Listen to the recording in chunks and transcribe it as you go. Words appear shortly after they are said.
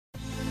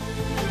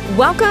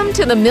Welcome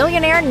to the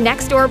Millionaire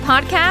Next Door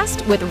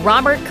podcast with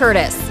Robert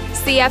Curtis,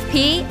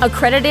 CFP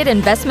accredited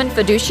investment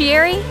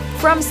fiduciary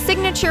from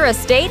Signature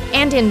Estate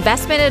and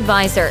Investment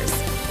Advisors.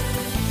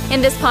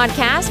 In this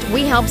podcast,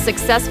 we help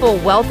successful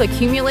wealth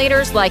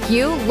accumulators like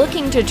you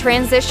looking to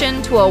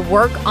transition to a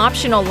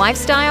work-optional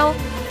lifestyle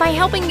by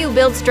helping you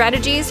build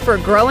strategies for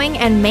growing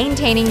and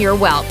maintaining your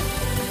wealth.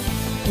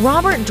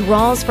 Robert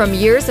draws from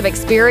years of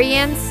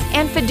experience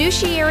and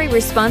fiduciary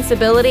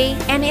responsibility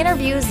and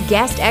interviews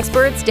guest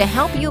experts to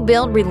help you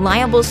build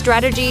reliable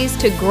strategies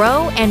to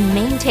grow and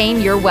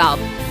maintain your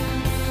wealth.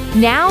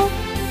 Now,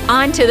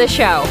 on to the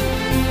show.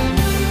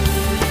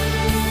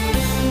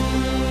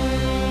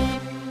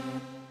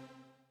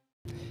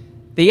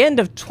 The end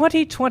of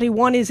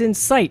 2021 is in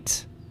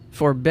sight,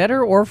 for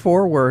better or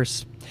for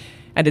worse.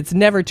 And it's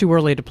never too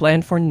early to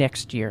plan for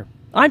next year.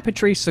 I'm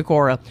Patrice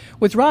Sikora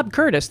with Rob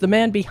Curtis, the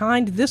man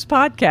behind this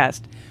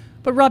podcast.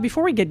 But Rob,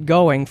 before we get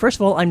going, first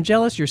of all, I'm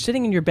jealous. You're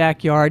sitting in your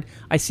backyard.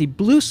 I see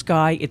blue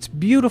sky. It's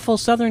beautiful,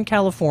 Southern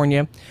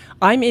California.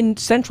 I'm in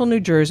central New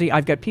Jersey.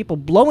 I've got people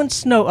blowing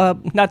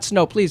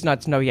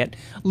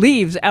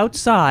leaves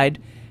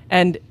outside.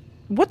 And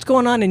what's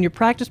going on in your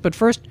practice? But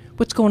first,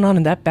 what's going on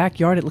in that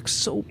backyard? It looks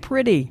so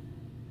pretty.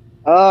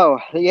 Oh,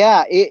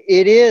 yeah,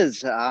 it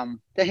is.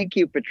 Thank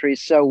you,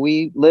 Patrice. So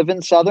we live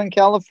in Southern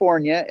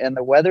California and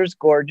the weather's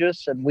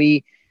gorgeous, and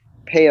we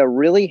pay a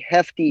really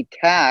hefty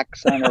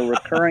tax on a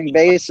recurring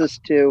basis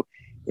to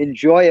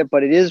enjoy it,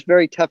 but it is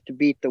very tough to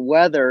beat the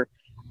weather.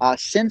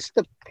 Since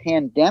the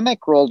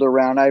pandemic rolled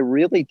around, I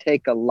really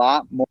take a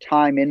lot more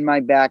time in my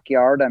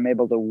backyard. I'm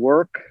able to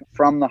work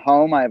from the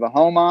home. I have a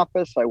home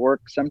office. I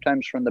work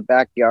sometimes from the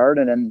backyard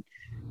and then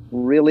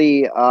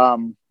really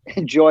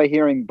enjoy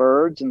hearing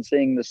birds and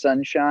seeing the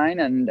sunshine.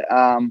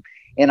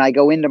 And I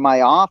go into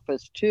my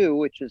office too,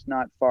 which is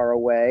not far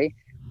away,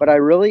 but I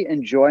really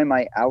enjoy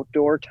my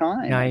outdoor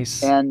time.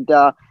 Nice. And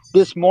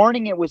this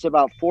morning it was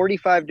about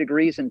 45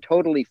 degrees and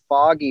totally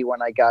foggy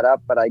when I got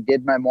up, but I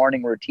did my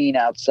morning routine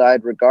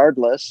outside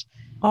regardless.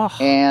 Oh.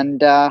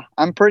 And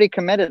I'm pretty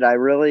committed. I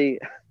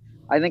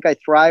think I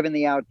thrive in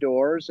the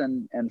outdoors,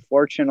 and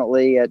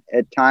fortunately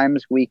at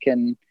times we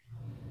can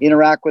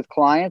interact with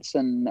clients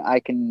and I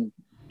can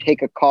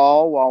take a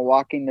call while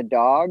walking the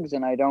dogs,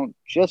 and I don't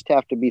just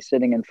have to be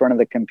sitting in front of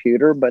the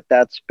computer, but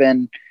that's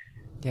been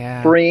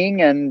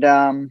freeing. And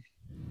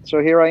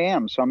so here I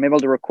am. So I'm able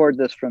to record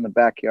this from the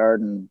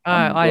backyard, and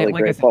I'm really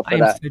grateful for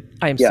that.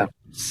 I am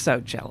so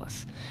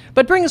jealous.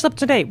 But bring us up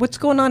to date. What's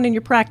going on in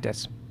your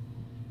practice?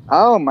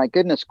 Oh my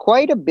goodness,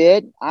 quite a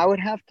bit. I would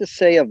have to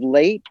say of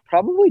late,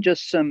 probably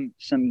just some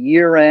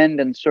year end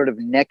and sort of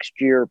next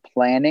year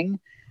planning.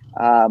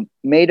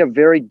 Made a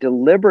very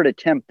deliberate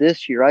attempt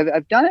this year.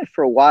 I've done it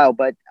for a while,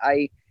 but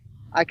I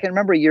can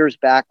remember years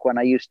back when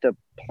I used to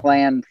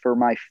plan for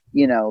my,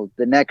 the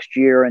next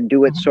year and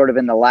do it sort of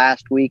in the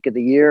last week of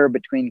the year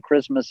between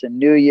Christmas and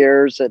New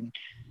Year's and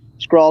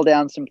scroll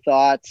down some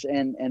thoughts.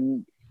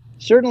 And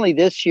certainly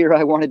this year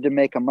I wanted to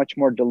make a much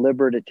more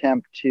deliberate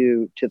attempt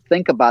to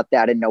think about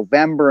that in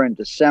November and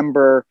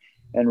December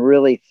and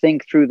really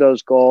think through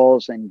those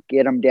goals and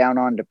get them down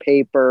onto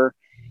paper.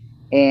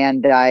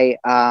 And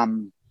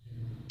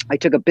I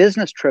took a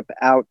business trip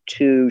out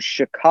to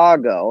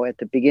Chicago at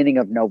the beginning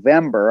of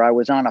November. I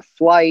was on a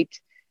flight.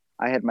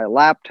 I had my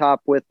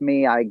laptop with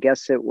me. I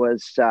guess it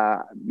was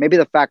maybe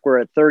the fact we're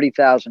at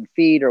 30,000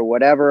 feet or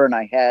whatever. And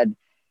I had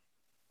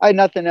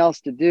nothing else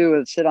to do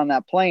than sit on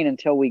that plane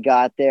until we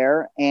got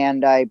there.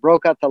 And I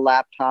broke out the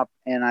laptop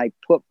and I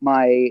put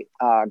my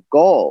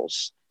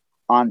goals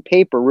on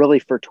paper, really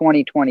for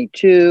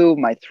 2022,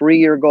 my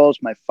 3-year goals,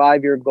 my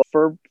 5-year goal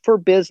for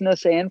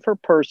business and for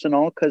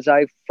personal, because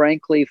I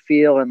frankly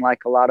feel, and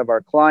like a lot of our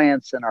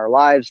clients in our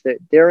lives, that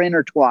they're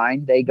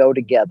intertwined, they go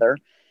together.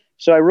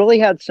 So I really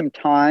had some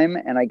time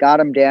and I got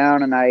them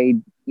down and I,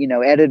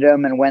 edited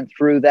them and went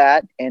through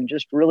that and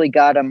just really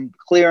got them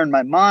clear in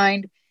my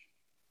mind.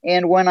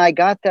 And when I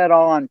got that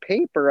all on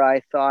paper,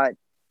 I thought,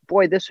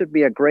 boy, this would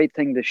be a great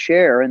thing to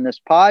share in this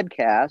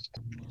podcast.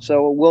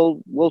 So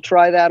we'll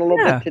try that a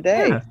little bit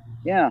today.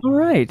 Yeah. All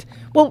right.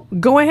 Well,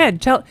 go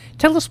ahead. Tell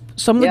us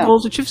some of the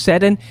goals that you've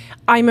set. And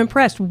I'm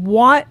impressed.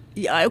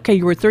 Okay,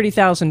 you were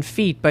 30,000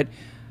 feet, but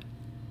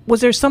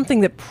was there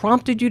something that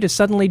prompted you to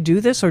suddenly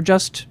do this, or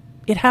just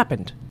it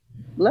happened?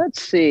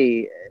 Let's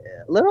see.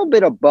 A little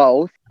bit of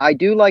both. I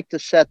do like to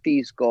set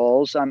these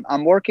goals.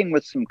 I'm working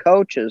with some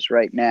coaches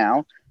right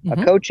now,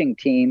 a coaching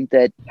team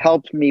that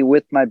helped me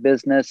with my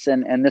business,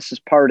 and this is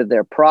part of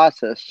their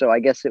process. So I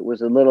guess it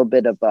was a little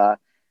bit of a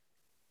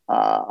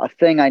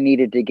thing I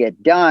needed to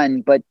get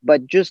done, but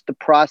just the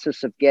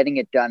process of getting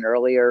it done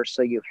earlier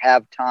so you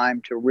have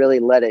time to really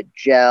let it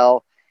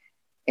gel.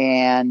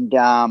 And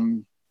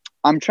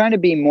I'm trying to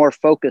be more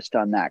focused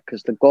on that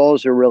because the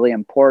goals are really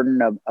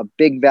important. A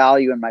big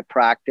value in my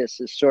practice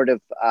is sort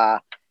of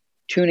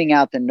tuning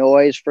out the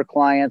noise for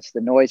clients,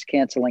 the noise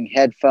canceling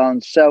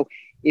headphones. So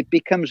it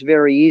becomes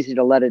very easy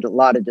to let a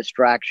lot of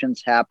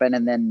distractions happen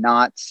and then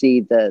not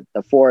see the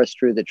forest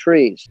through the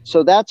trees.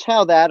 So that's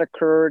how that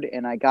occurred.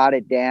 And I got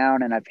it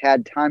down, and I've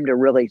had time to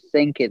really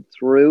think it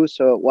through.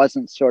 So it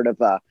wasn't sort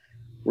of a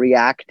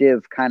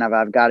reactive kind of,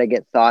 I've got to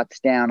get thoughts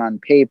down on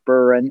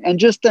paper, and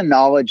just the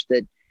knowledge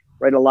that,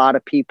 right, a lot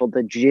of people,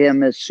 the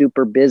gym is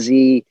super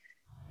busy,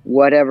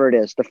 whatever it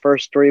is, the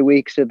first 3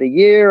 weeks of the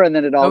year, and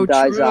then it all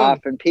dies off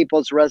and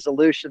people's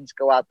resolutions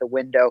go out the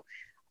window.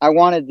 I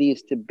wanted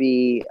these to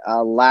be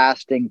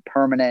lasting,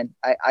 permanent.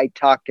 I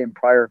talked in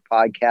prior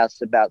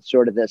podcasts about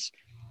sort of this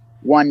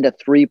 1 to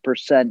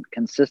 3%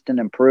 consistent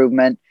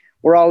improvement.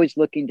 We're always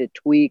looking to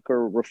tweak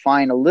or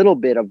refine a little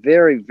bit, a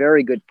very,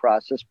 very good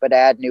process, but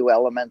add new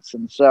elements.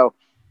 And so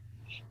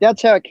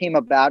that's how it came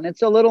about. And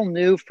it's a little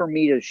new for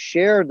me to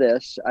share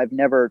this. I've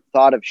never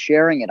thought of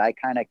sharing it. I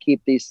kind of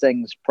keep these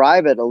things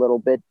private a little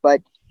bit,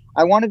 but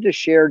I wanted to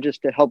share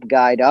just to help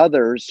guide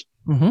others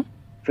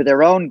for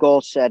their own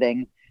goal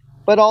setting,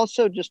 but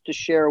also just to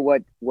share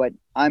what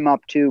I'm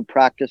up to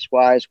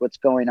practice-wise, what's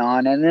going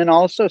on. And then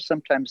also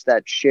sometimes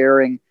that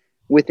sharing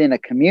within a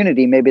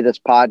community, maybe this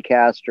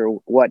podcast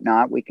or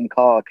whatnot, we can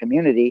call a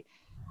community.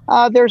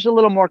 There's a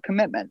little more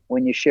commitment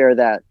when you share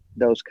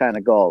those kind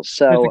of goals.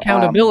 So there's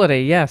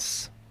accountability,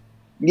 yes.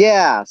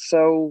 Yeah.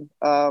 So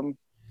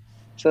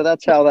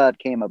that's how that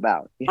came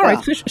about. Yeah. All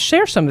right. So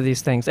share some of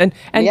these things and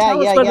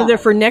tell us whether they're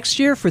for next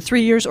year, for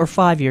 3 years, or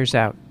 5 years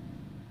out.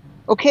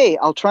 Okay,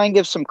 I'll try and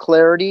give some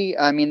clarity.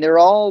 I mean, they're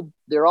all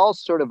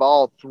sort of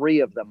all three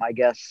of them. I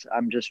guess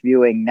I'm just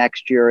viewing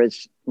next year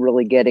as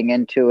really getting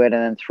into it,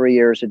 and then 3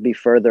 years it'd be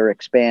further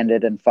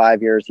expanded, and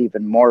 5 years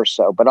even more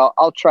so. But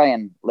I'll try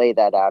and lay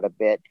that out a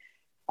bit.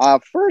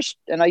 First,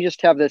 and I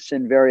just have this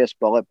in various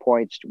bullet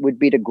points, would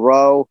be to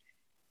grow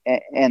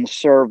and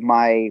serve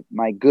my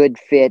good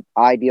fit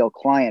ideal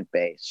client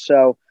base.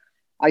 So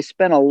I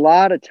spent a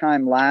lot of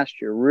time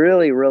last year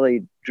really,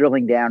 really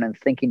drilling down and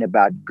thinking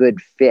about good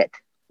fit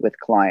with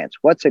clients.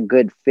 What's a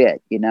good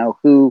fit?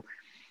 Who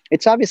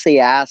it's obviously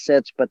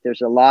assets, but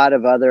there's a lot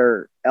of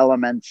other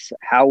elements,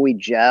 how we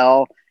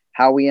gel,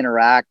 how we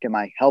interact. Am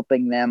I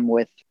helping them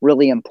with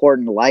really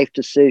important life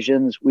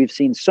decisions? We've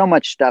seen so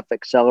much stuff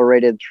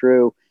accelerated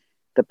through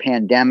the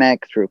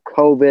pandemic, through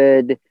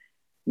COVID.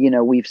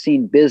 We've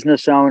seen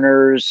business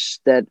owners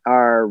that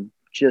are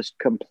just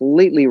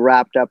completely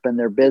wrapped up in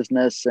their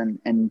business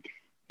and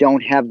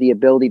don't have the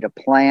ability to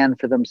plan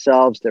for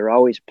themselves. They're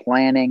always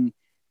planning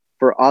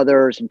for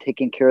others and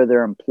taking care of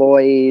their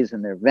employees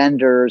and their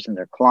vendors and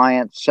their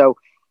clients. So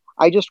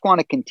I just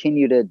want to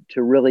continue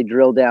to really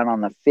drill down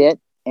on the fit.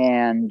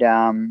 And,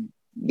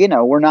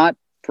 we're not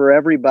for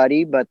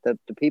everybody, but the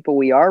people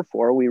we are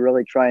for, we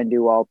really try and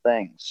do all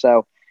things.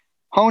 So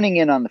honing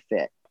in on the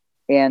fit.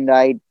 And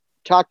I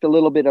talked a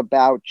little bit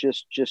about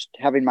just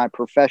having my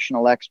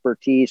professional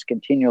expertise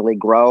continually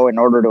grow in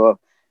order to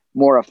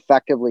more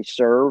effectively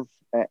serve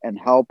and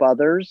help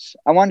others.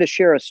 I wanted to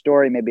share a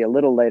story maybe a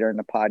little later in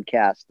the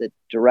podcast that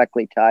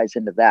directly ties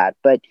into that.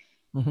 But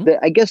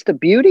I guess the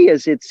beauty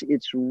is it's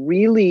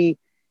really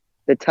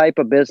the type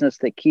of business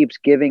that keeps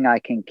giving. I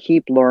can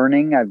keep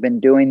learning. I've been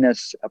doing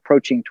this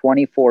approaching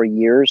 24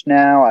 years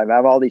now. I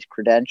have all these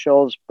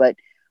credentials, but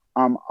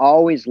I'm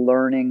always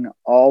learning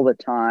all the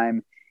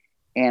time.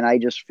 And I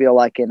just feel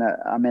like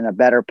I'm in a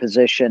better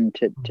position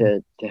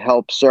to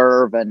help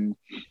serve. And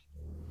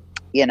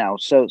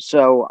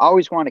so I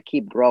always want to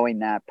keep growing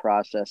that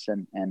process,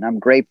 and I'm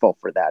grateful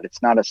for that.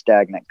 It's not a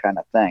stagnant kind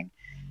of thing.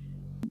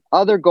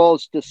 Other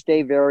goals to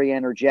stay very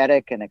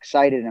energetic and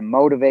excited and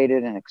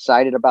motivated and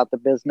excited about the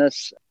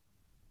business.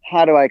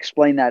 How do I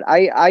explain that?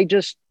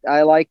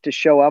 I like to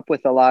show up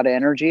with a lot of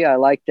energy. I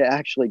like to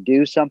actually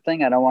do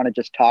something. I don't want to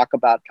just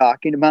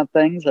talking about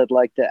things. I'd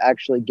like to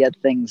actually get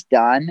things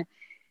done.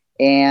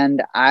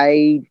 And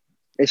I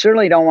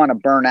certainly don't want to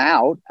burn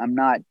out. I'm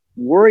not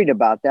worried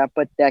about that,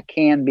 but that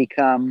can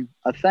become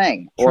a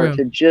thing. True. Or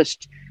to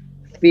just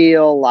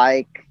feel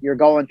like you're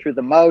going through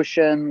the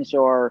motions,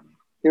 or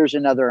here's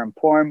another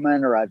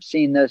appointment, or I've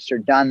seen this or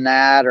done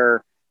that,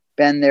 or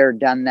been there,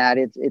 done that.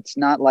 It's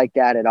not like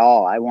that at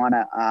all. I want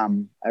to,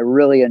 I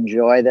really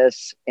enjoy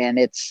this, and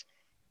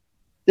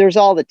there's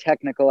all the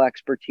technical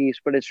expertise,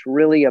 but it's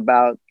really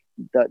about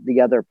the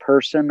other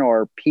person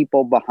or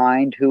people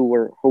behind who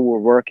we're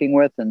working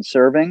with and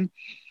serving.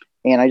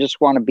 And I just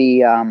want to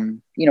be,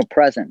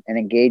 present and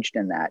engaged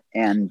in that.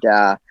 And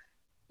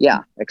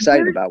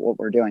excited about what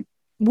we're doing.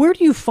 Where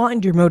do you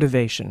find your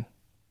motivation?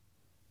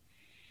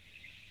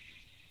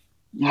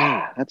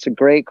 That's a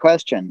great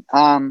question.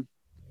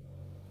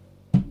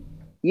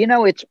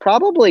 It's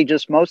probably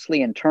just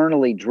mostly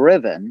internally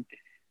driven,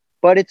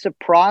 but it's a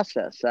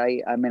process.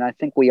 I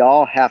think we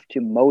all have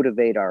to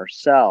motivate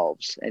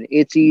ourselves, and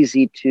it's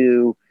easy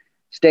to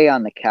stay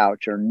on the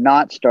couch or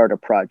not start a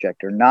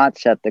project or not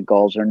set the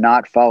goals or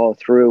not follow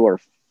through or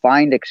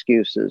find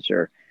excuses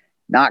or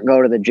not go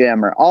to the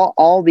gym or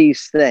all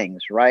these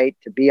things, right?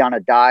 To be on a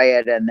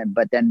diet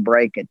but then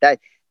break it.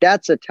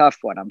 that's a tough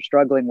one. I'm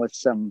struggling with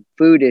some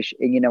food issue.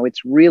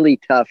 It's really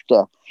tough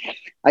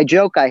I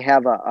joke I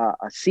have a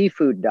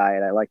seafood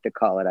diet, I like to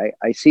call it.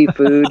 I see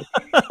food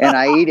and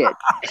I eat it.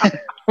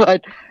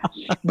 but,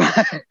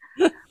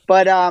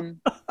 but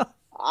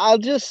I'll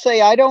just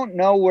say, I don't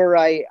know where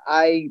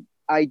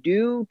I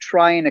do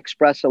try and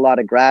express a lot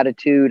of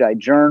gratitude. I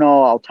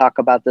journal. I'll talk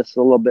about this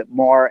a little bit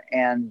more.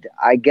 And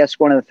I guess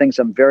one of the things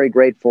I'm very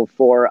grateful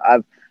for,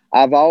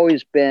 I've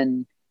always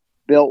been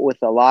built with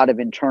a lot of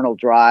internal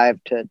drive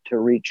to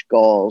reach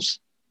goals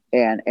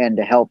and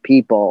to help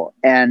people.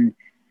 And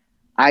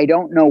I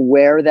don't know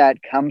where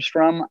that comes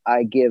from.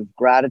 I give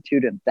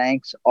gratitude and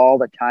thanks all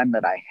the time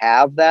that I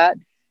have that.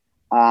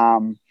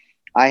 I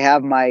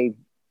have my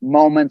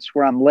moments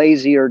where I'm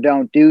lazy or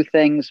don't do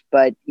things,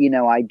 but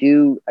I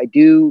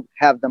do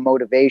have the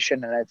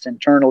motivation, and it's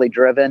internally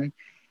driven,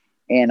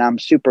 and I'm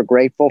super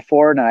grateful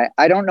for it. And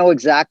I don't know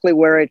exactly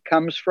where it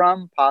comes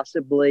from.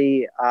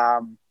 Possibly,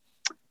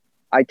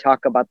 I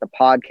talk about the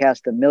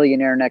podcast, The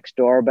Millionaire Next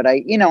Door, but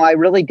I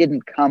really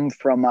didn't come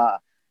from a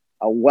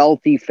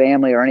wealthy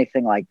family or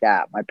anything like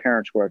that. My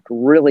parents worked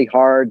really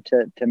hard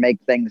to make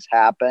things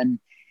happen.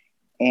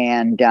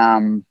 And,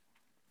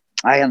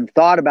 I hadn't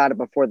thought about it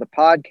before the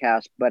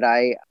podcast, but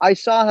I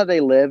saw how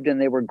they lived,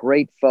 and they were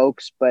great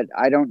folks, but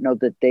I don't know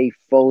that they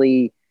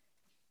fully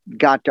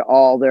got to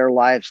all their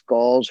life's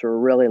goals or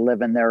really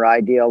living their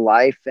ideal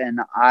life. And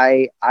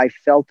I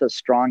felt a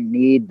strong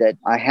need that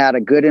I had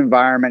a good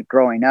environment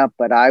growing up,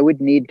 but I would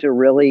need to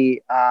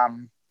really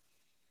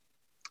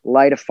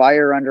light a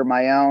fire under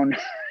my own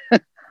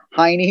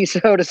hiney,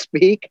 so to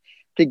speak,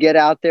 to get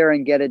out there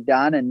and get it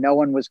done. And no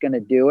one was going to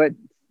do it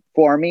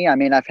for me. I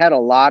mean, I've had a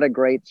lot of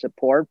great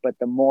support, but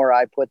the more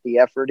I put the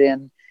effort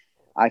in,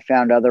 I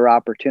found other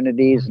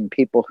opportunities and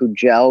people who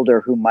gelled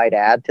or who might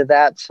add to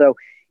that. So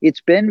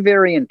it's been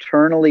very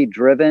internally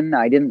driven.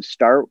 I didn't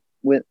start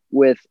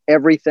with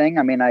everything.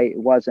 I mean, it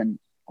wasn't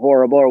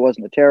horrible or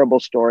wasn't a terrible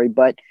story,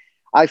 but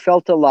I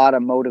felt a lot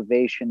of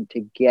motivation to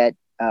get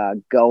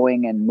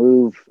going and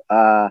move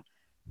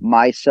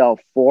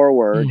myself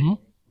forward. Mm-hmm.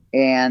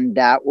 And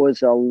that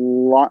was a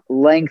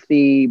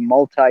lengthy,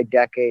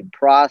 multi-decade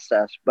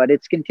process, but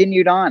it's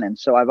continued on. And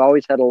so I've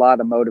always had a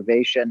lot of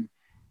motivation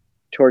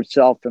towards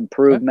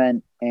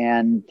self-improvement. Okay.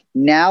 And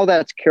now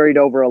that's carried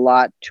over a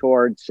lot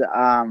towards,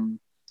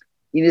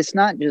 it's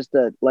not just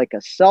a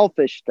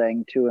selfish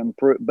thing to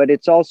improve, but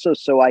it's also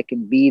so I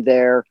can be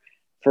there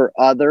for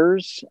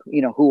others,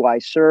 who I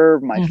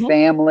serve, my mm-hmm.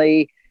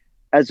 family,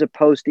 as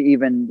opposed to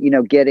even,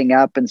 getting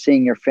up and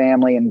seeing your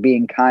family and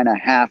being kind of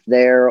half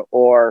there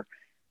or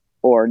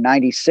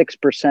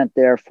 96%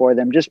 there for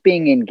them, just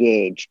being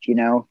engaged,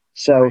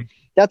 So right.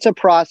 That's a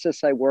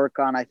process I work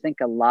on. I think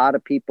a lot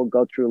of people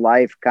go through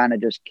life kind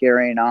of just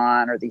carrying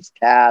on, or these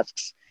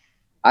tasks.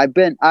 I've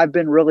been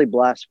really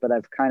blessed, but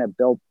I've kind of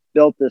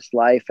built this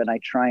life, and I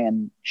try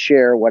and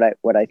share what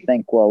I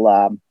think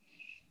will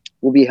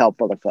be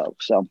helpful to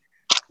folks. So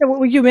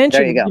well, you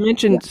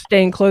mentioned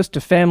staying close to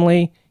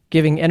family,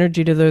 giving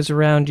energy to those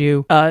around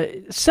you.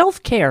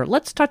 Self-care.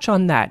 Let's touch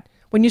on that.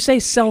 When you say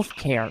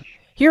self-care,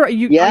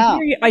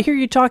 I hear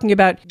you talking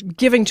about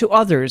giving to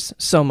others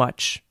so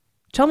much.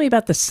 Tell me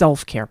about the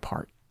self-care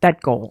part,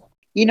 that goal.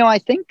 I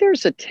think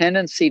there's a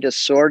tendency to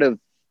sort of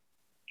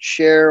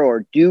share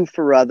or do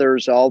for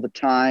others all the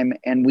time,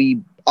 and we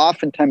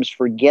oftentimes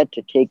forget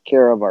to take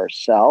care of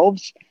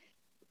ourselves.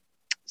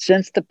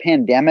 Since the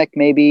pandemic,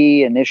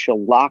 maybe initial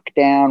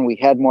lockdown, we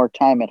had more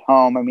time at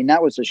home. I mean,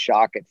 that was a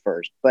shock at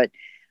first, but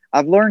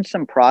I've learned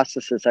some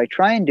processes. I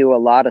try and do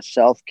a lot of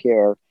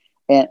self-care.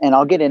 And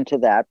I'll get into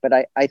that. But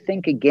I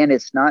think, again,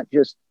 it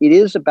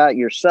is about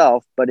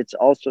yourself, but it's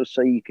also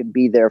so you can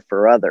be there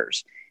for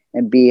others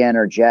and be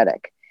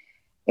energetic.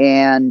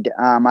 And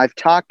I've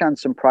talked on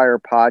some prior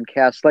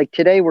podcasts, like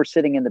today we're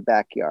sitting in the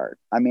backyard.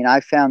 I mean, I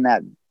find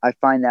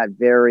that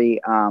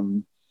very,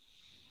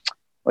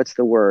 what's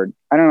the word?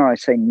 I don't know how I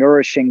say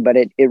nourishing, but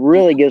it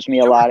really gives me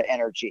a lot of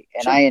energy,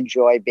 and I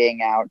enjoy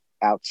being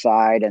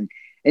outside. And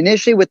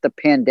initially with the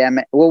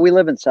pandemic, well, we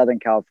live in Southern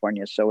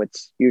California, so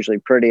it's usually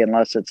pretty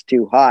unless it's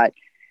too hot.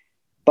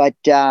 But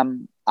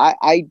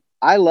I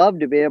love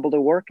to be able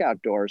to work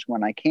outdoors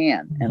when I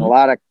can. Mm-hmm. And a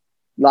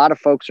lot of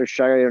folks are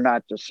shy. You're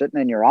not just sitting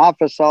in your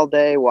office all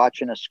day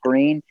watching a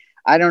screen.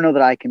 I don't know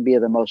that I can be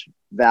of the most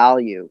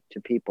value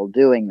to people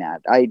doing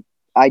that.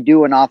 I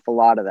do an awful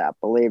lot of that,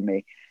 believe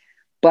me.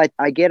 But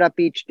I get up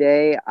each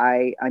day.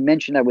 I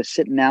mentioned I was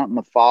sitting out in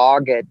the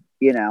fog at,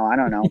 I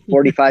don't know,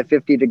 45,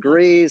 50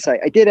 degrees.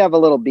 I did have a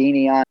little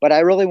beanie on, but I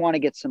really want to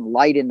get some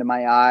light into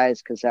my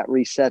eyes because that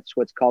resets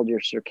what's called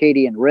your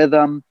circadian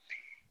rhythm,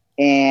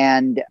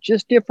 and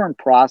just different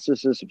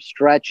processes of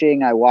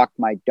stretching. I walk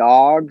my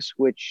dogs,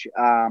 which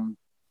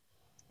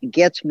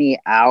gets me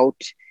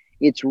out.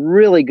 It's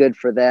really good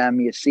for them.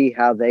 You see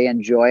how they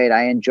enjoy it.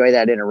 I enjoy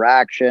that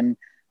interaction.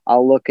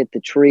 I'll look at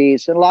the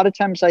trees. And a lot of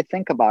times I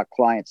think about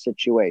client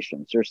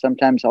situations, or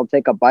sometimes I'll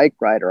take a bike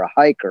ride or a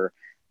hike, or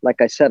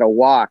like I said, a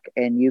walk,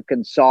 and you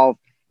can solve,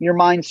 your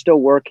mind's still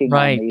working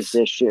on these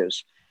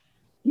issues.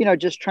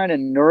 just trying to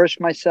nourish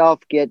myself,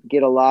 get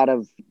a lot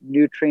of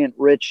nutrient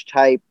rich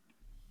type,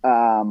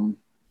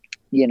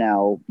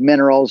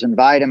 minerals and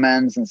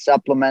vitamins and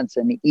supplements,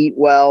 and eat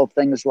well,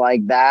 things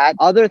like that.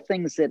 Other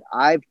things that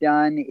I've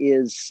done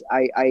is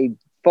I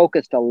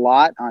focused a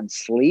lot on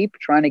sleep,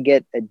 trying to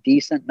get a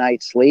decent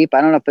night's sleep.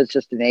 I don't know if it's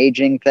just an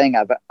aging thing.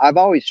 I've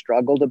always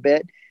struggled a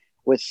bit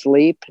with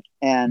sleep,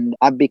 and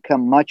I've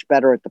become much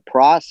better at the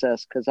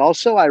process, because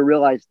also I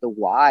realized the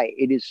why.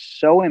 It is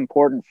so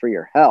important for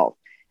your health.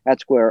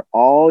 That's where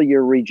all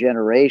your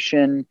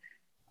regeneration,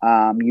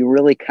 you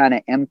really kind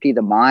of empty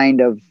the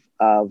mind of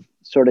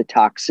sort of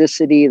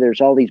toxicity.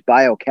 There's all these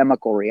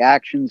biochemical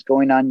reactions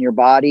going on in your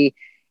body.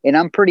 And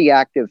I'm pretty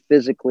active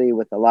physically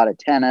with a lot of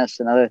tennis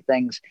and other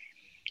things.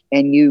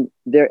 And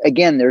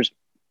there's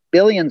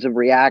billions of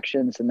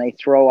reactions, and they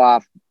throw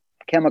off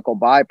chemical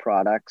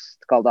byproducts.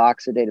 It's called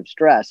oxidative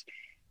stress,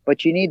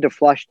 but you need to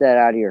flush that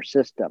out of your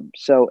system.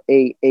 So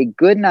a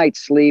good night's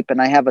sleep,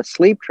 and I have a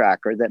sleep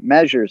tracker that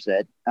measures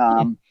it,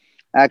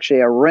 actually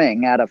a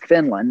Ring out of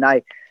Finland.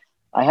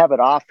 I have it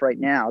off right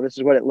now. This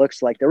is what it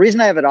looks like. The reason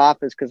I have it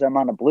off is because I'm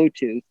on a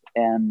Bluetooth,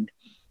 and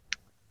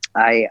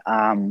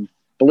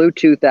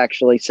Bluetooth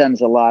actually sends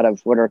a lot of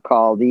what are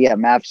called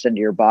EMFs into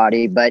your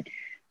body, but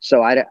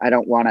so I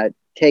don't want to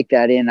take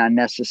that in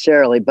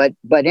unnecessarily. But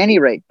at any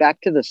rate, back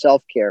to the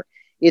self-care.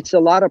 It's a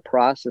lot of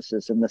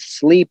processes, and the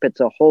sleep, it's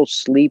a whole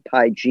sleep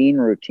hygiene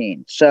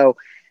routine. So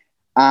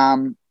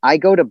I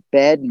go to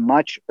bed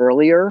much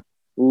earlier.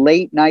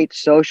 Late night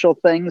social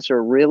things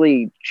are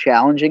really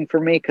challenging for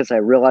me because I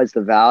realize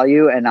the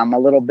value, and I'm a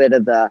little bit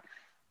of I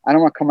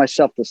don't want to call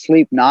myself the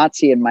sleep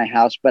Nazi in my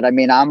house, but I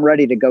mean, I'm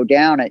ready to go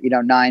down at,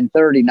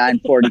 9:30,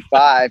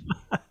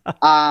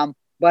 9:45.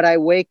 But I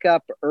wake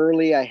up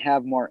early. I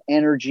have more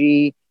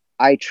energy.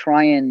 I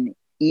try and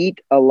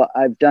eat a lot.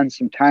 I've done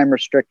some time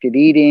restricted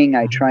eating.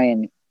 I try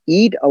and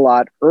eat a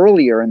lot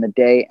earlier in the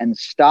day and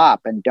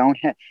stop and don't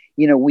have,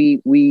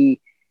 a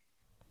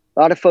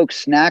lot of folks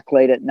snack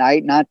late at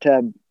night, not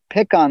to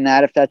pick on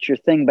that if that's your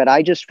thing, but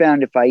I just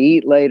found if I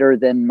eat later,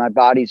 then my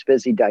body's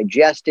busy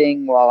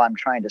digesting while I'm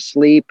trying to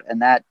sleep,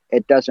 and that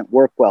it doesn't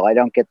work well. I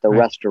don't get the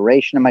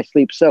restoration of my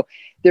sleep. So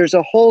there's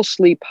a whole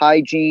sleep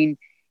hygiene.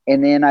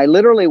 And then I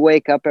literally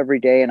wake up every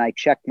day and I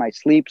check my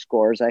sleep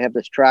scores. I have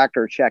this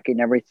tracker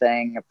checking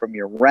everything from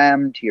your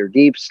REM to your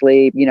deep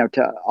sleep,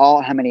 to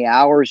all how many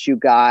hours you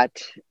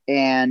got.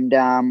 And,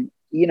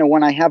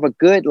 when I have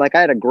I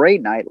had a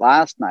great night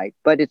last night,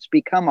 but it's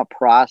become a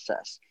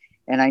process.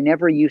 And I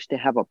never used to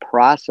have a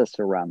process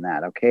around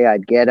that. Okay.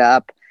 I'd get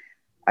up,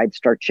 I'd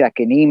start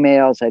checking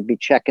emails, I'd be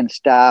checking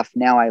stuff.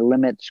 Now I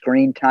limit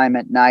screen time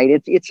at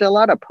night. It's a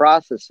lot of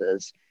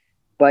processes,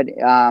 but,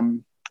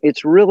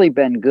 it's really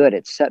been good.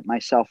 It's set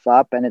myself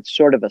up, and it's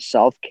sort of a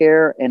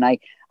self-care. And I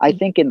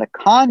think in the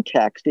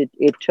context,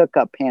 it took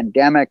a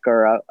pandemic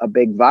or a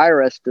big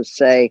virus to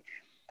say,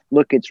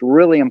 look, it's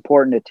really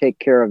important to take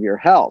care of your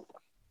health.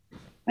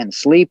 And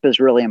sleep is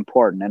really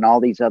important, and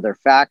all these other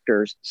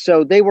factors.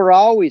 So they were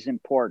always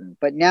important.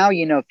 But now,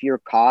 if you're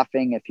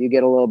coughing, if you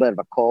get a little bit of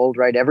a cold,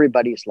 right,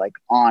 everybody's like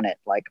on it,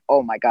 like,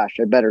 oh my gosh,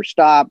 I better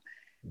stop.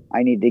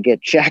 I need to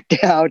get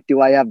checked out. Do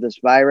I have this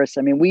virus?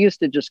 I mean, we used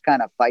to just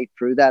kind of fight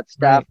through that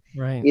stuff.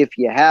 Right. If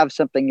you have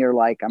something, you're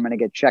like, I'm going to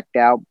get checked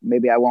out.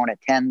 Maybe I won't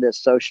attend this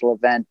social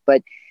event.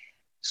 But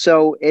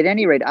so at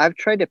any rate, I've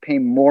tried to pay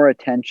more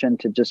attention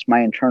to just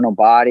my internal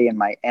body and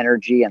my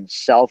energy and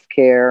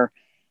self-care.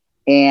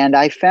 And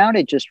I found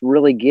it just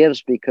really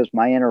gives, because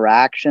my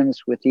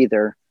interactions with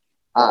either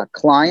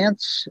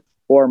clients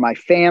or my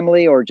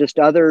family or just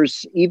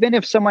others, even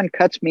if someone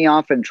cuts me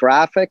off in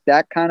traffic,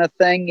 that kind of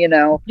thing,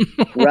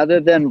 rather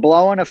than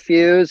blowing a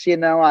fuse,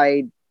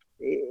 I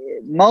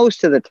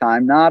most of the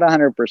time, not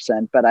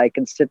 100%, but I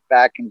can sit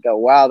back and go,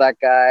 wow, that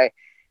guy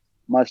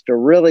must have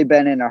really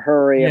been in a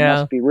hurry. Yeah. It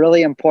must be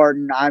really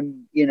important. I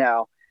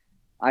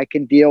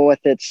can deal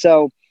with it.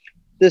 So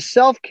the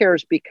self-care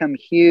has become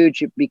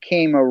huge. It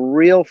became a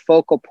real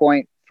focal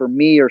point for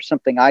me, or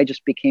something I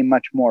just became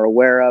much more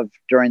aware of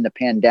during the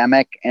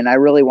pandemic. And I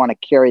really want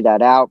to carry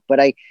that out. But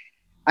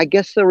I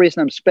guess the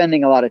reason I'm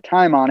spending a lot of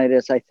time on it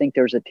is I think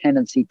there's a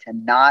tendency to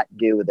not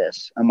do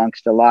this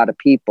amongst a lot of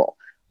people.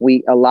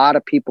 A lot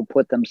of people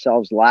put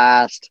themselves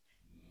last.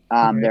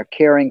 They're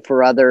caring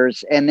for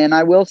others. And then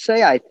I will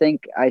say, I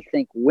think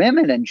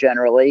women in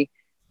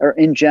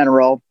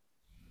general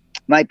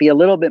might be a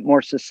little bit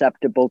more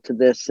susceptible to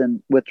this,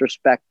 and with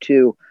respect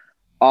to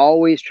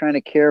always trying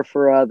to care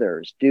for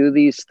others, do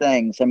these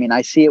things. I mean,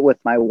 I see it with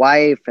my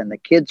wife, and the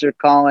kids are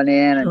calling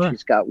in, and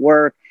she's got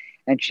work,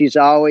 and she's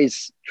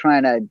always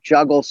trying to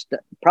juggle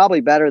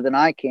probably better than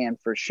I can,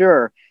 for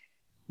sure.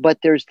 But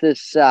there's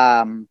this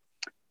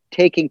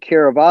taking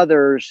care of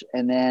others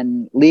and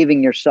then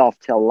leaving yourself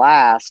till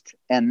last.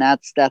 And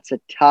that's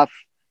tough.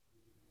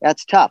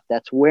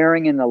 That's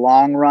wearing in the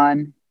long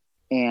run.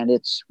 And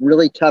it's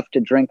really tough to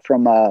drink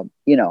from a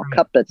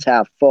cup that's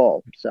half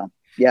full. So,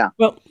 yeah.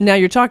 Well, now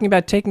you're talking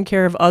about taking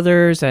care of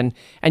others, and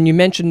you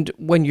mentioned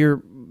when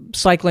you're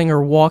cycling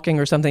or walking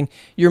or something,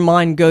 your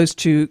mind goes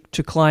to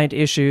client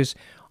issues.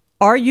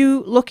 Are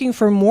you looking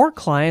for more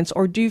clients,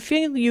 or do you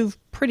feel you're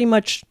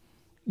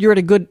at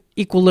a good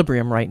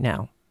equilibrium right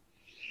now?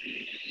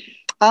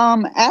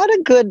 At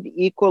a good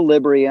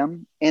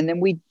equilibrium, and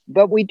then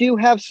but we do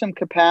have some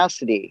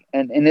capacity,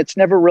 and it's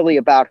never really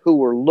about who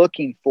we're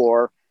looking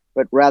for,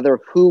 but rather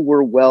who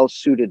we're well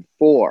suited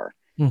for.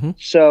 Mm-hmm.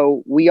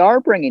 So we are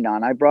bringing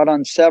on, I brought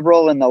on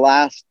several in the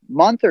last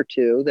month or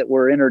two that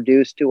were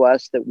introduced to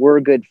us that were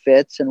good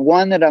fits. And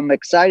one that I'm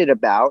excited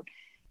about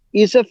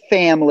is a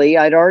family.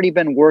 I'd already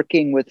been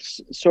working with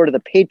sort of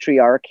the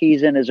patriarch.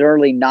 He's in his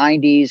early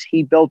 90s.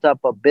 He built up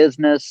a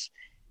business.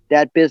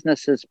 That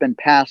business has been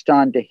passed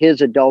on to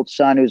his adult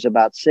son, who's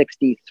about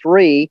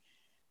 63.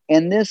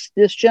 And this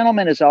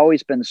gentleman has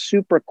always been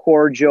super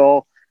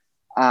cordial.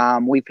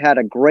 We've had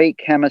a great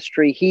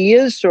chemistry. He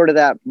is sort of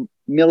that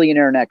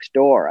millionaire next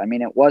door. I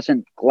mean, it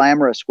wasn't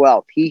glamorous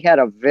wealth. He had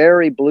a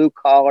very blue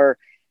collar.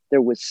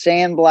 There was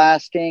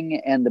sandblasting,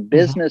 and the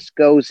business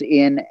goes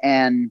in,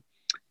 and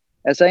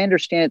as I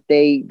understand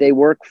it, they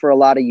work for a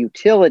lot of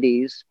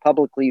utilities,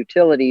 public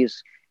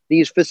utilities.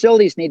 These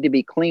facilities need to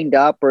be cleaned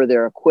up, or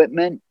their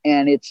equipment,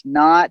 and it's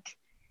not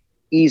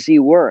easy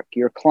work.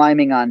 You're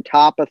climbing on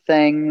top of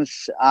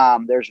things.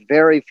 There's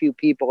very few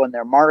people in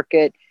their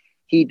market.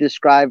 He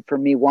described for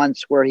me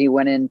once where he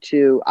went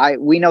into,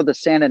 we know the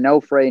San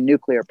Onofre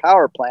nuclear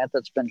power plant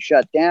that's been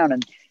shut down,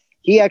 and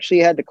he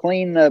actually had to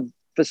clean the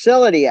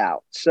facility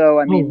out.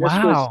 So, I mean, This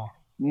was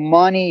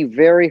money,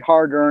 very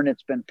hard earned.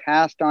 It's been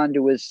passed on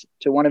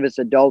to one of his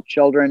adult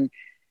children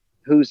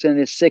who's in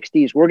his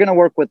 60s. We're going to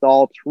work with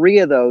all three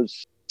of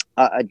those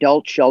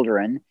adult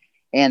children.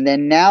 And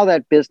then now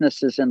that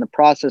business is in the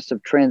process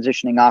of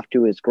transitioning off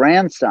to his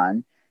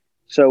grandson.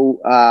 So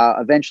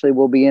eventually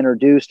we'll be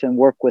introduced and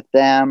work with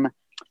them.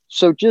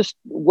 So just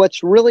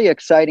what's really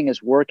exciting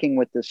is working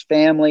with this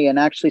family, and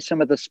actually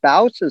some of the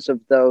spouses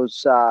of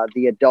those,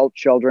 the adult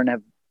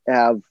children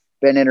have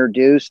been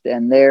introduced,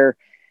 and they're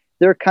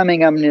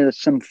coming up into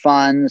some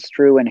funds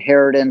through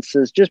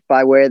inheritances just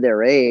by way of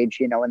their age,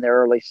 in their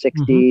early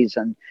 60s,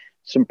 and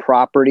some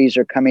properties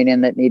are coming in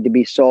that need to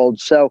be sold.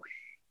 So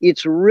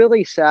it's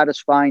really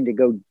satisfying to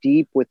go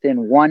deep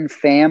within one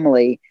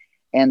family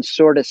and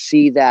sort of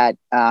see that,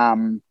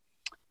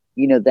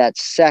 that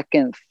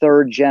second,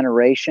 third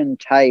generation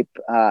type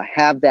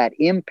have that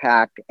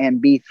impact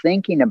and be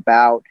thinking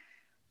about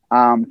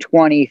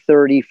 20,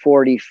 30,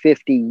 40,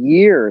 50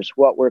 years,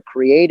 what we're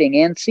creating,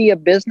 and see a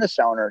business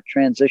owner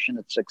transition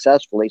it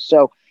successfully.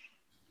 So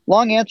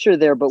long answer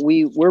there, but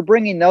we're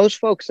bringing those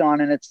folks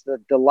on, and it's the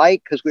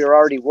delight because we were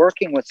already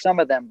working with some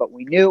of them, but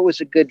we knew it was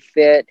a good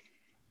fit.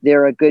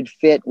 They're a good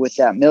fit with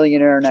that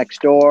millionaire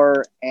next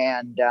door,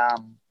 and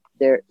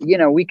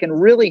we can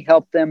really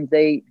help them.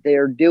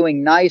 They're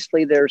doing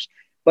nicely.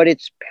 But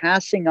it's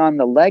passing on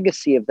the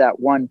legacy of that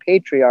one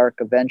patriarch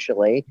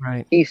eventually.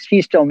 Right.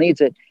 He still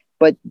needs it.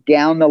 But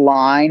down the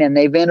line, and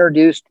they've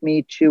introduced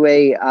me to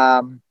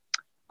a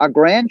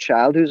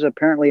grandchild who's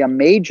apparently a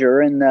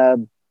major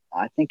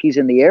I think he's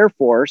in the Air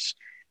Force,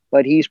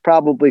 but he's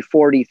probably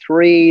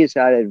 43. He's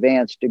got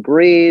advanced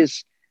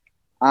degrees.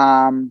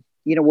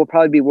 We'll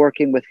probably be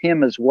working with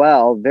him as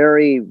well.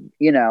 Very,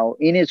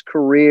 in his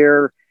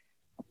career,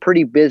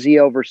 pretty busy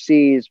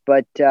overseas,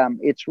 but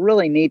it's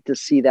really neat to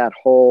see that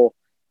whole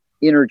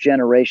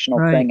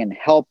intergenerational thing and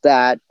help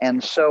that.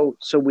 And so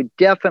we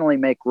definitely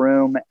make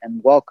room and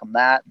welcome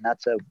that. And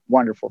that's a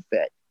wonderful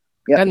fit.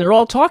 Yep. And they're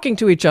all talking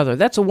to each other.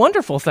 That's a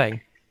wonderful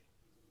thing.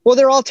 Well,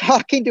 they're all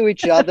talking to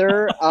each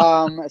other,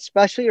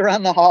 especially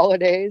around the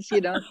holidays,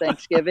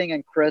 Thanksgiving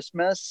and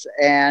Christmas.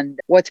 And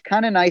what's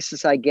kind of nice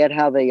is I get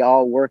how they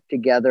all work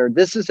together.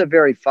 This is a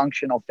very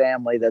functional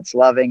family that's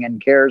loving and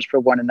cares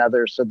for one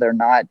another. So they're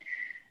not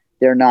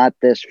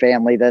this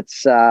family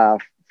that's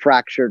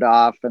fractured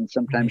off, and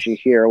sometimes you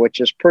hear, which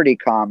is pretty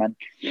common.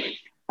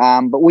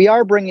 But we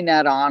are bringing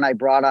that on. I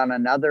brought on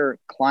another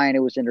client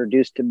who was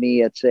introduced to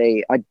me. It's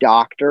a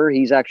doctor.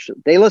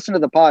 They listen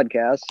to the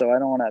podcast, so I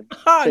don't want to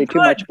say too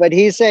much, but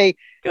he's a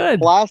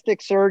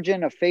plastic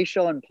surgeon, a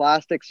facial and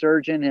plastic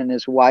surgeon, and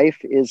his wife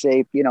is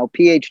a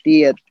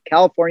PhD at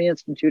California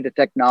Institute of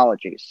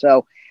Technology.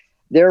 So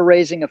they're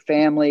raising a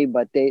family,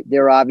 but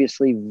they're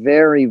obviously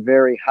very,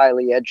 very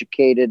highly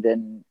educated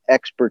and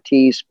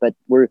expertise. But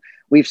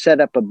we've set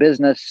up a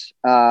business,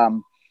 a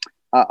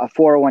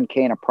 401k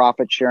and a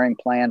profit sharing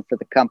plan for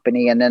the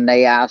company. And then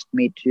they asked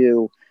me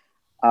to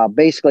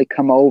basically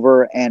come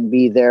over and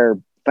be their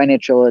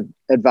financial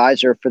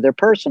advisor for their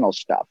personal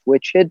stuff,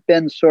 which had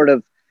been sort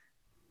of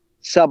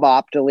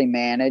suboptimally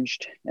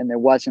managed, and there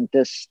wasn't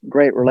this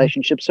great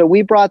relationship. So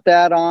we brought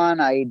that on.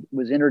 I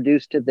was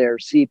introduced to their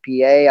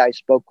CPA. I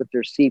spoke with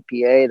their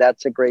CPA.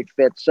 That's a great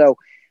fit. So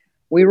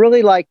we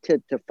really like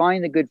to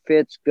find the good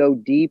fits, go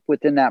deep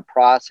within that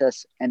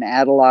process, and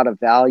add a lot of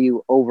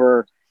value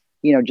over,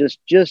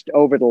 just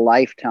over the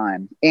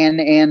lifetime and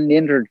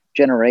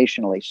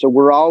intergenerationally. So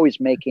we're always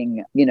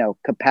making,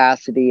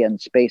 capacity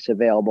and space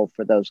available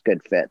for those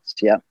good fits.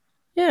 Yeah.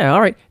 Yeah.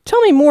 All right.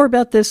 Tell me more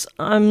about this.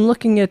 I'm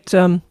looking at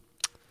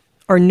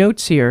our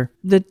notes here.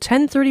 The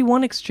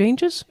 1031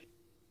 exchanges?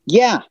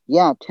 Yeah.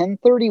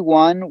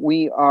 1031.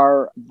 We've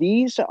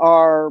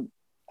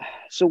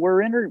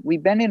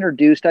been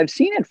introduced. I've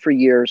seen it for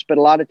years, but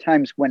a lot of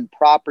times when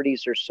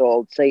properties are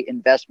sold, say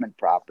investment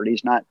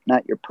properties, not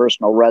your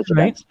personal Right,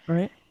 residence,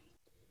 right.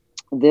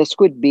 this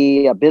would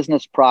be a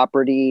business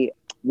property.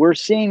 We're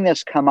seeing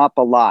this come up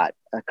a lot.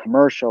 A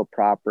commercial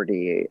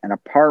property, an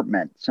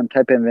apartment, some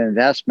type of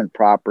investment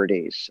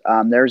properties.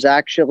 There's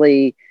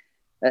actually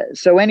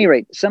so any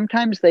rate,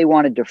 sometimes they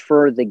want to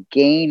defer the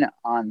gain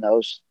on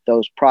those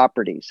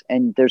properties,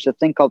 and there's a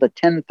thing called a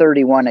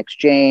 1031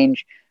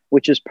 exchange,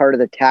 which is part of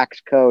the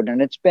tax code,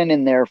 and it's been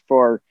in there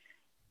for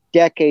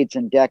decades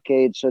and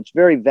decades. So it's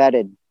very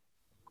vetted.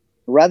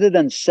 Rather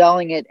than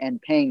selling it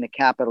and paying the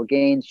capital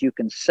gains, you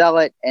can sell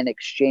it and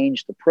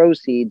exchange the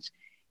proceeds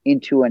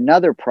into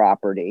another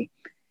property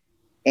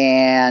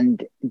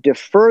and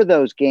defer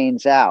those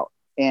gains out.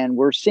 And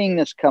we're seeing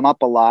this come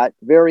up a lot.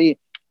 Very,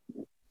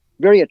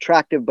 very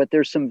attractive, but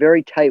there's some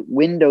very tight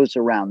windows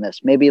around this.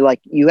 Maybe like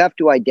you have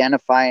to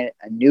identify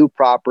a new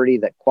property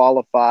that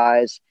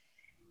qualifies,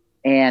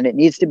 and it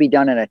needs to be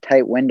done in a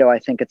tight window. I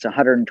think it's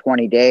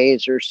 120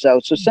 days or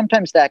so. So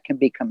sometimes that can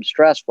become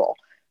stressful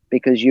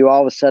because you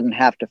all of a sudden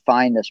have to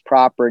find this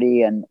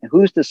property, and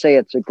who's to say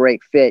it's a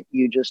great fit?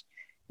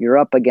 You're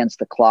up against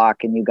the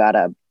clock, and you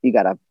gotta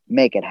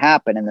make it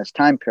happen in this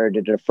time period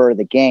to defer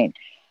the gain.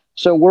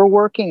 So we're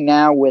working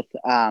now with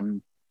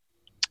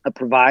a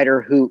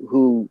provider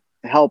who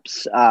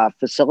helps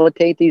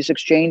facilitate these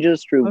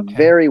exchanges through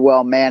very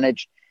well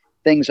managed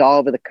things all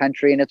over the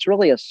country, and it's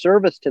really a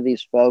service to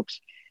these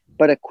folks.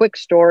 But a quick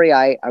story: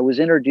 I was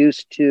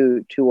introduced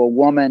to a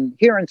woman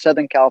here in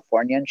Southern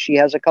California, and she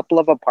has a couple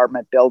of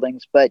apartment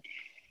buildings, but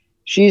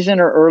she's in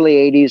her early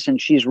 80s,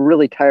 and she's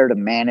really tired of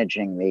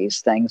managing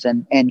these things.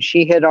 And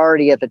she had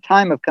already, at the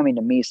time of coming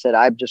to me, said,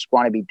 "I just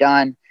want to be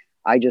done.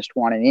 I just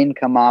want an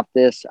income off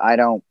this. I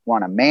don't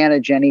want to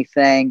manage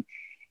anything."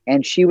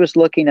 And she was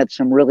looking at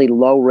some really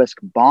low risk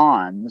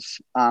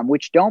bonds,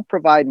 which don't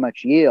provide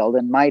much yield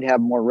and might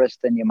have more risk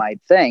than you might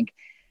think.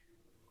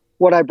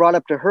 What I brought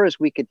up to her is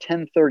we could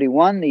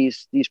 1031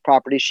 these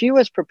properties. She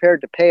was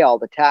prepared to pay all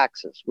the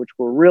taxes, which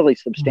were really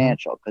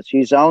substantial because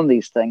she's owned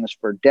these things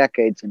for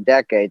decades and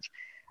decades.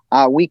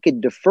 We could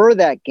defer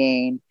that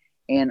gain,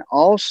 and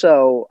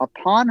also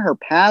upon her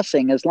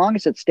passing, as long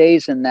as it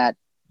stays in that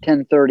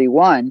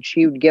 1031,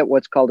 she would get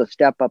what's called a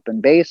step up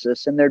in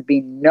basis, and there'd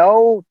be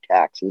no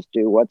taxes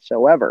due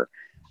whatsoever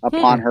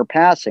upon her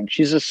passing.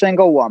 She's a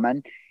single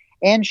woman,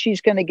 and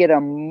she's going to get a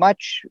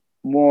much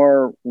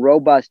more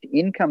robust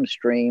income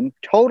stream,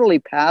 totally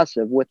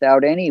passive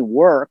without any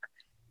work,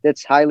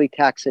 that's highly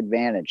tax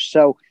advantaged.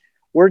 So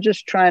we're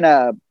just trying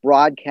to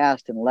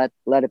broadcast and let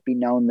it be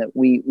known that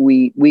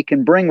we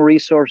can bring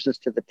resources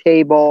to the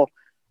table.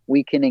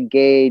 We can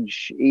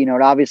engage, it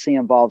obviously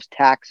involves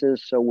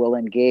taxes, so we'll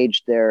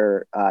engage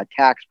their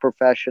tax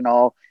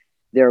professional,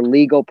 their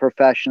legal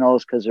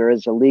professionals, because there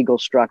is a legal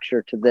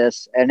structure to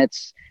this. And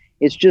it's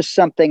just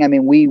something, I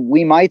mean,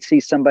 we might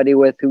see somebody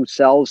who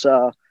sells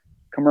a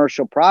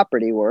commercial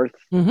property worth,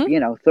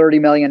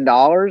 $30 million,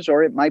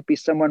 or it might be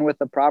someone with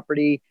a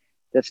property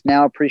that's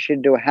now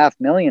appreciated to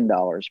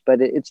 $500,000.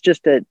 But it's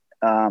just a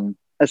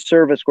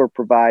service we're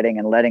providing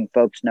and letting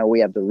folks know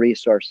we have the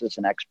resources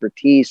and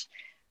expertise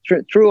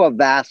through a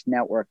vast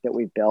network that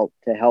we've built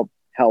to help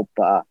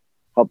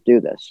do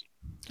this.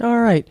 All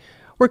right.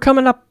 We're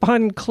coming up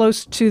on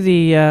close to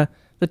the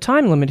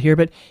time limit here,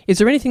 but is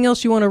there anything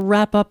else you want to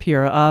wrap up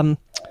here?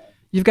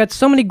 You've got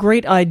so many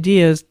great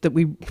ideas that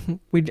we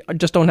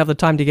just don't have the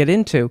time to get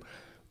into.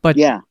 But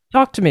yeah,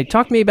 talk to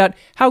me about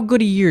how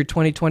good a year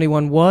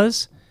 2021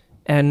 was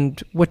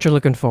and what you're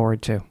looking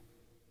forward to.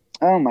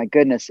 Oh my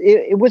goodness.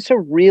 It was a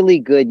really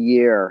good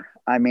year.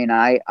 I mean,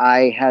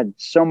 I had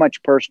so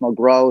much personal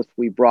growth.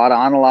 We brought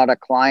on a lot of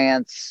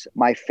clients.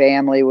 My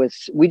family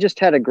we just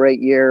had a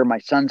great year. My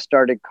son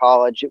started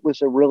college. It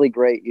was a really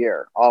great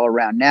year all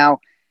around.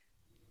 Now,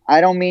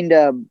 I don't mean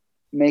to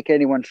make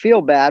anyone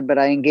feel bad, but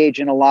I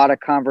engage in a lot of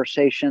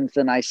conversations,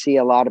 and I see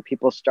a lot of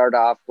people start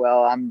off,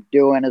 well, I'm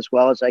doing as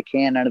well as I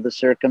can under the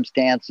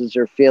circumstances,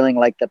 or feeling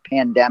like the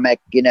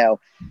pandemic,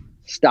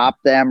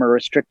 stopped them or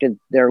restricted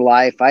their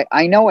life.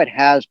 I know it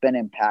has been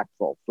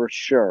impactful for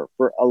sure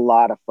for a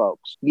lot of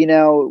folks.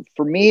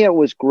 For me, it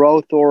was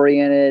growth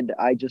oriented.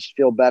 I just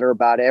feel better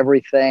about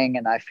everything,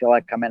 and I feel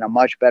like I'm in a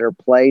much better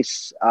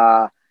place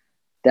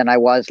than I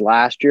was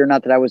last year.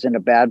 Not that I was in a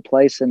bad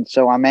place. And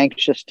so I'm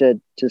anxious to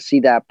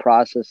see that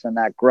process and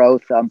that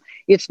growth.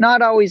 It's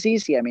not always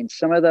easy. I mean,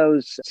 some of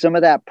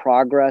that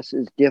progress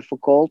is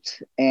difficult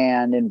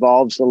and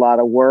involves a lot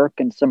of work.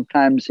 And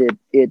sometimes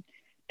it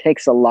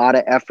takes a lot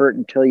of effort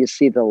until you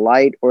see the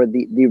light or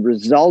the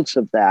results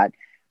of that.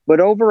 But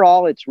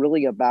overall, it's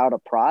really about a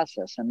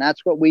process. And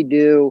that's what we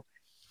do,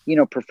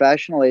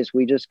 professionally, is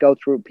we just go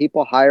through,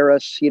 people hire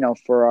us,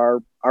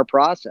 for our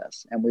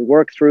process, and we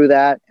work through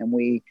that, and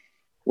we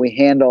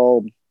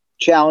handle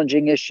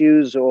challenging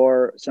issues,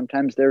 or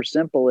sometimes they're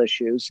simple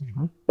issues.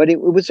 But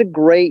it was a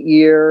great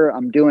year.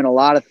 I'm doing a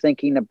lot of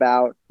thinking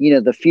about,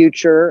 the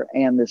future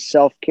and the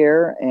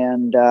self-care.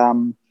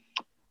 And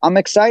I'm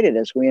excited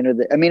as we enter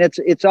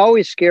it's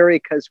always scary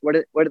because what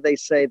do they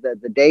say?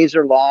 The days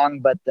are long,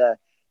 but the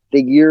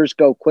years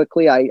go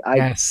quickly. I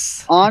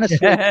honestly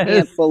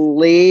can't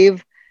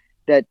believe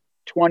that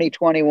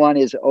 2021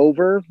 is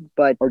over,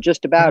 or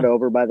just about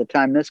over by the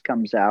time this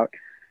comes out.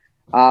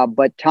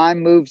 But time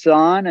moves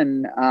on,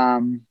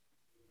 and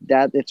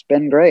that it's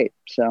been great.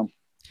 So,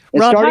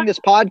 and Rob, starting this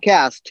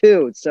podcast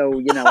too. So,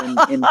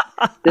 in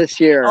this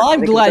year,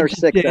 I'm glad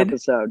it's our 6th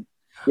episode.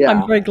 Yeah.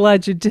 I'm very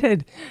glad you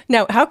did.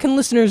 Now, how can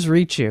listeners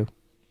reach you?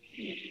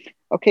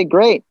 Okay,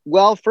 great.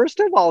 Well, first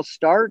of all,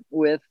 start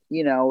with,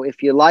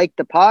 if you like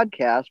the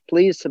podcast,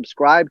 please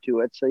subscribe to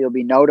it so you'll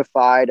be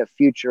notified of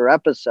future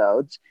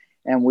episodes.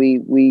 And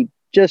we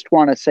just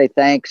want to say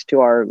thanks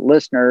to our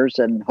listeners,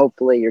 and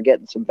hopefully you're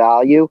getting some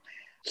value.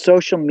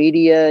 Social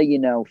media,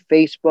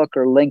 Facebook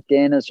or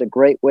LinkedIn is a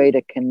great way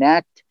to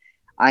connect.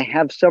 I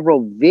have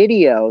several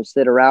videos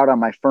that are out on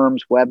my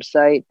firm's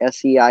website,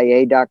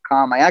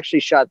 seia.com. I actually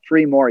shot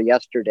 3 more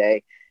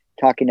yesterday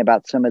talking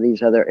about some of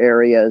these other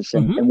areas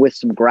and with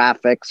some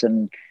graphics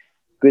and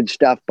good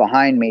stuff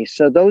behind me.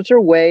 So those are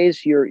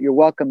ways. You're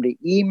welcome to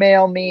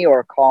email me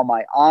or call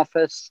my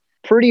office.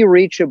 Pretty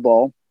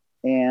reachable,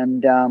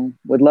 and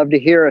would love to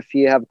hear if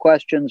you have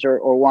questions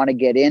or want to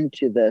get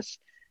into this.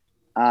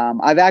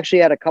 I've actually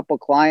had a couple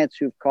clients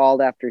who've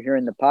called after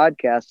hearing the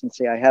podcast and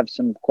say, I have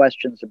some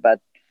questions about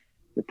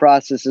the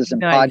processes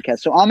and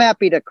podcasts. So I'm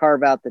happy to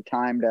carve out the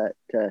time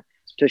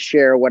to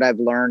share what I've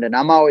learned. And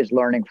I'm always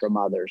learning from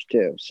others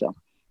too. So,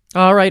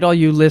 all right, all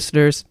you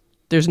listeners,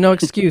 there's no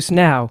excuse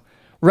now.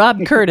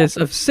 Rob Curtis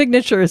of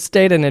Signature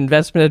Estate and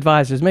Investment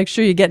Advisors. Make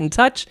sure you get in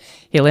touch.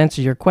 He'll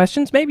answer your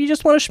questions. Maybe you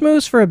just want to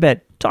schmooze for a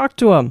bit. Talk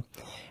to him.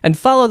 And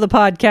follow the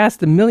podcast,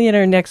 The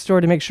Millionaire Next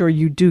Door, to make sure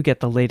you do get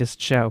the latest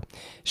show.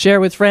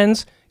 Share with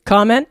friends.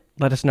 Comment.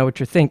 Let us know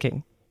what you're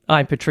thinking.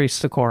 I'm Patrice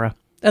Sikora.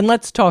 And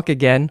let's talk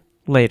again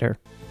later.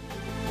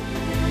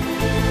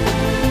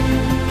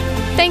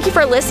 Thank you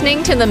for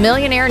listening to the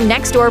Millionaire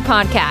Next Door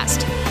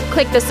podcast.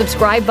 Click the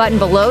subscribe button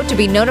below to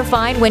be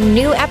notified when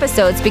new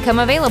episodes become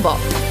available.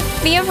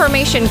 The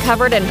information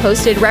covered and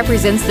posted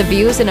represents the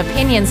views and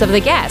opinions of the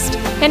guest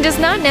and does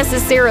not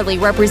necessarily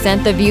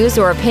represent the views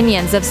or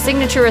opinions of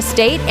Signature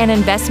Estate and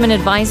Investment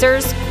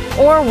Advisors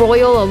or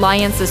Royal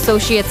Alliance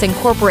Associates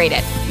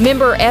Incorporated,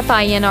 member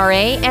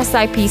FINRA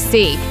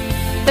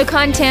SIPC. The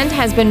content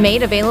has been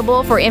made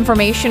available for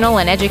informational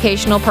and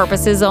educational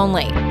purposes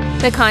only.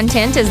 The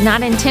content is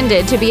not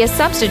intended to be a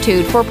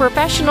substitute for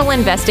professional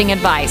investing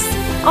advice.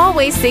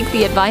 Always seek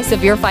the advice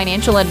of your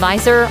financial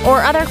advisor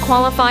or other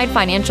qualified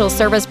financial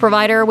service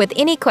provider with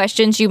any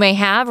questions you may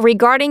have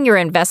regarding your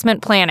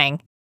investment planning.